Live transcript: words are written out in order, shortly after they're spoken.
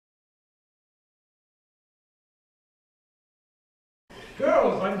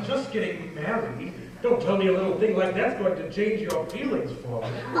Girls, I'm just getting married. Don't tell me a little thing like that's going to change your feelings for me.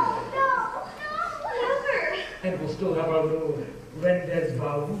 Oh, no, never. And we'll still have our little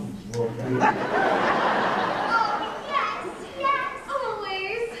rendezvous, won't we? Yes,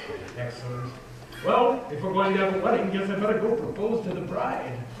 always. Excellent. Well, if we're going to have a wedding, guess I better go propose to the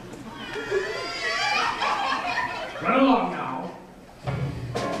bride. Run along now.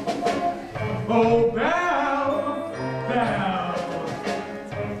 Oh, Belle! Belle!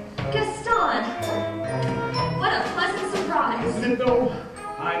 Gaston! What a pleasant surprise. Isn't it, though?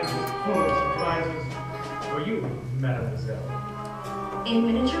 I'm just full of surprises for you, mademoiselle. A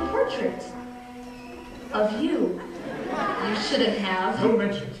miniature portrait. Of you. You shouldn't have. Don't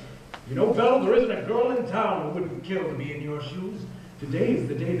mention it. You know, Belle, there isn't a girl in town who wouldn't kill to be in your shoes. Today is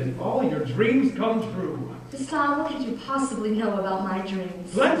the day that all your dreams come true. Gaston, what could you possibly know about my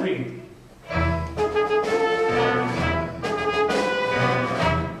dreams? Plenty.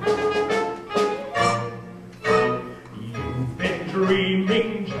 You've been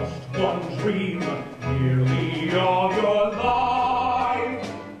dreaming just one dream nearly all your life.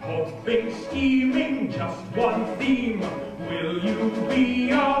 Hoping, scheming, just one theme. Will you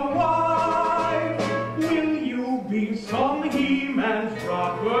be a wife? Will you be some he-man's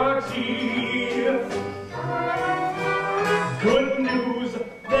property? Good news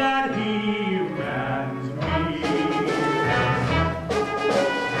that he-man's me.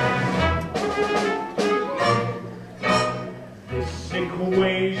 This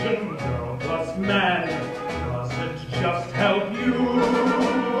equation, girl plus man, doesn't just help you.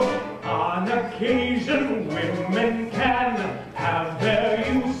 On occasion, women can have their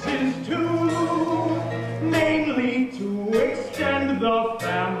uses too, mainly to extend the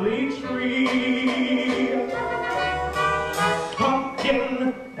family tree.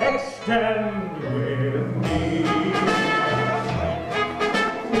 Pumpkin, extend with me.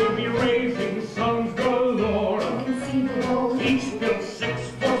 We'll be raising sons galore. Inconceivable. Each built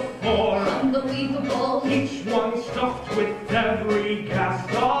 6'4". Unbelievable. Each one stuffed with every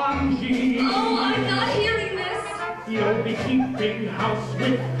Gaston gene. Oh, I'm not hearing this. You'll be keeping house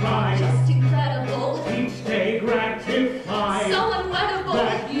with pride. Just incredible. Each day gratified. So unwettable.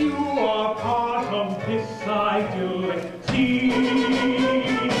 That you are part of this idyllic scene.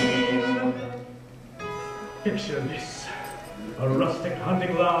 Picture this. A rustic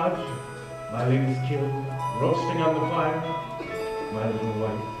hunting lodge. My lady's killed, roasting on the fire. My little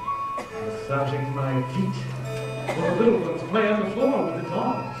wife massaging my feet. While the little ones play on the floor with the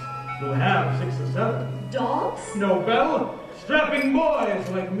dogs. We'll have 6 or 7. Dogs? No, Belle. Strapping boys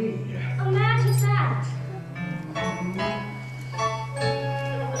like me. Imagine that.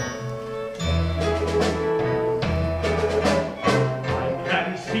 I can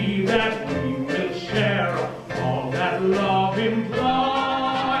see that we will share all that love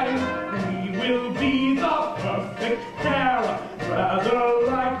implies. We will be the perfect pair, rather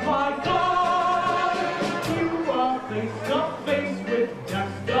like my thought. You are face to face with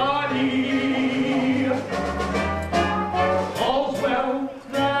destiny. All's well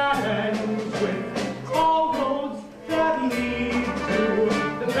that ends with all roads that lead to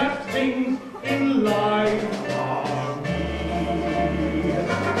the best things in life.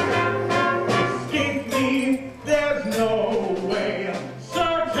 Escape me, there's no way.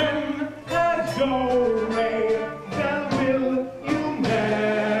 Certain as your ray, then will you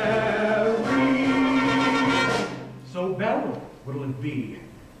marry? So, Belle, what'll it be?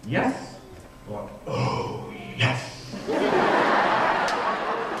 Yes or oh, yes?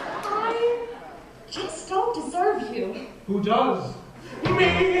 I just don't deserve you. Who does? Me!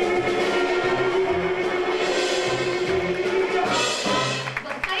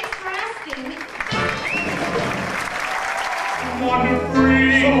 But thanks for asking. One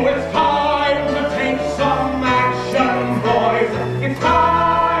free. So it's time to take some action, boys. It's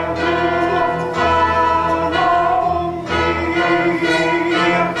time to follow me.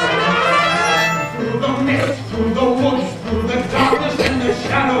 Through the mist, through the woods, through the darkness and the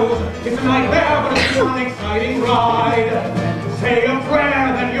shadows. It's a nightmare, but it's an exciting ride. Say a prayer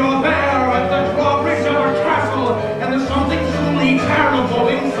that you're there at the drawbridge of our castle, and there's something truly terrible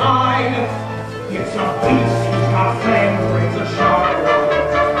inside. It's a beast who's got flame, brings a sharp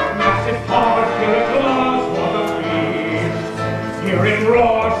massive paws, here it claws for the feast. Hear him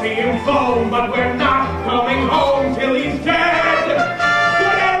roar, see him foam, but we're